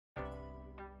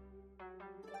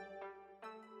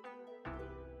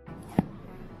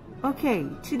Okay,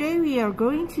 today we are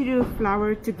going to do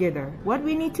flower together. What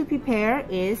we need to prepare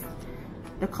is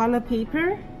the color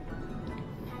paper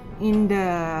in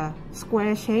the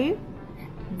square shape,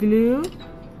 glue,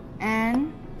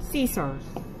 and scissors.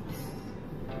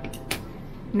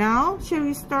 Now, shall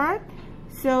we start?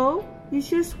 So, you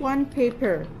choose one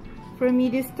paper. For me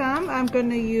this time, I'm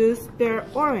gonna use the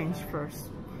orange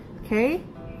first. Okay,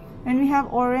 and we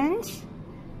have orange.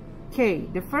 Okay,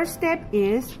 the first step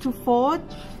is to fold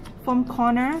from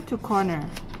corner to corner.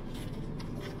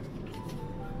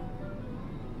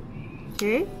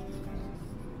 Okay,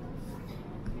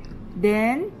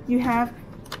 then you have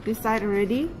this side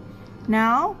already.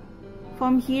 Now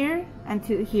from here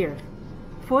until here,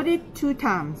 fold it 2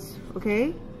 times.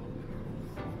 Okay,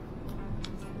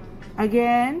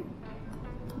 again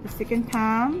the second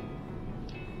time.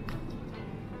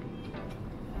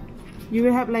 You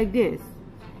will have like this.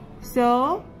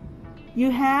 So you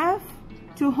have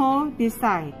to hold this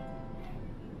side.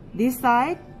 This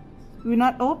side will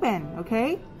not open,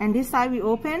 okay? And this side will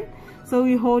open, so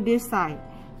we hold this side.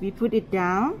 We put it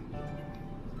down.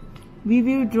 We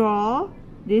will draw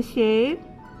this shape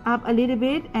up a little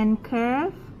bit and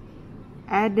curve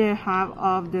at the half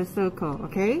of the circle,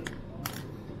 okay?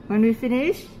 When we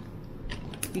finish,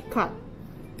 we cut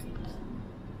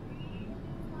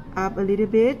up a little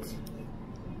bit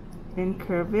and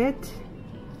curve it.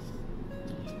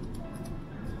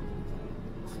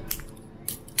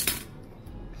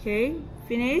 Okay,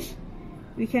 finish.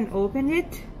 We can open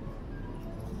it.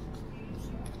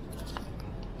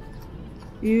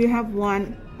 You have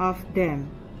one of them.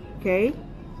 Okay,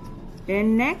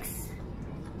 then next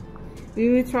we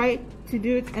will try to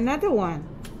do another one.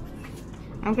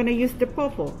 I'm gonna use the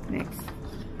purple next.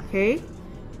 Okay,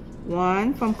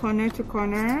 one from corner to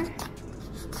corner,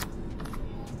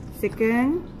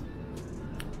 second,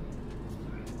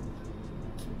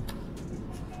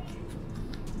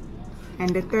 and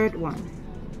the third one.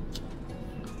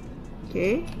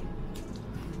 Okay,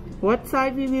 what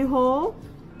side we will hold?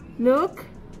 Look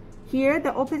here,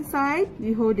 the open side,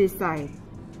 we hold this side.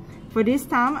 For this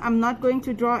time, I'm not going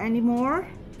to draw anymore.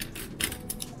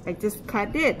 I just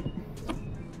cut it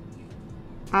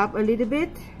up a little bit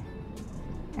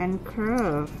and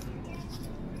curve.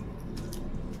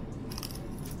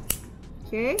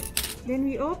 Okay, then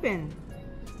we open.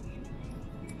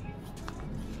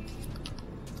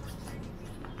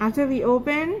 After we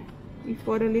open, we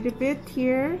fold a little bit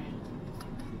here.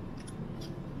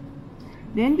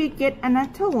 Then we get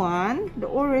another one, the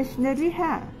orange that we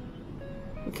have.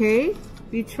 Okay,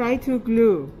 we try to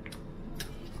glue.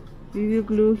 We will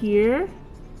glue here.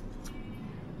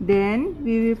 Then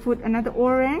we will put another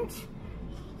orange.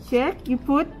 Check, you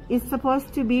put, it's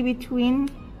supposed to be between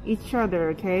each other,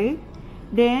 okay?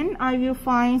 Then I will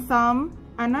find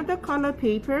another color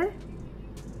paper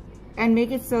and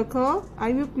make it circle.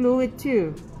 I will glue it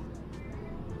too.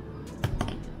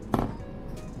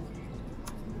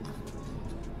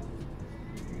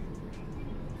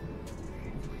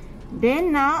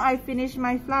 Then now I finish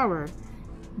my flower.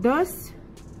 Those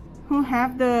who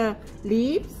have the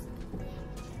leaves,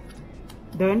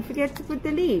 don't forget to put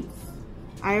the leaves.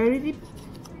 I already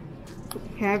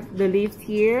have the leaves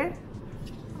here.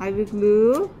 I will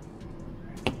glue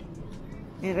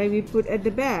and I will put at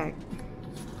the back.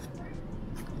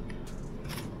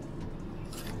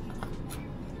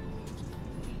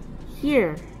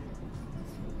 Here.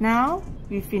 Now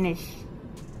we finish.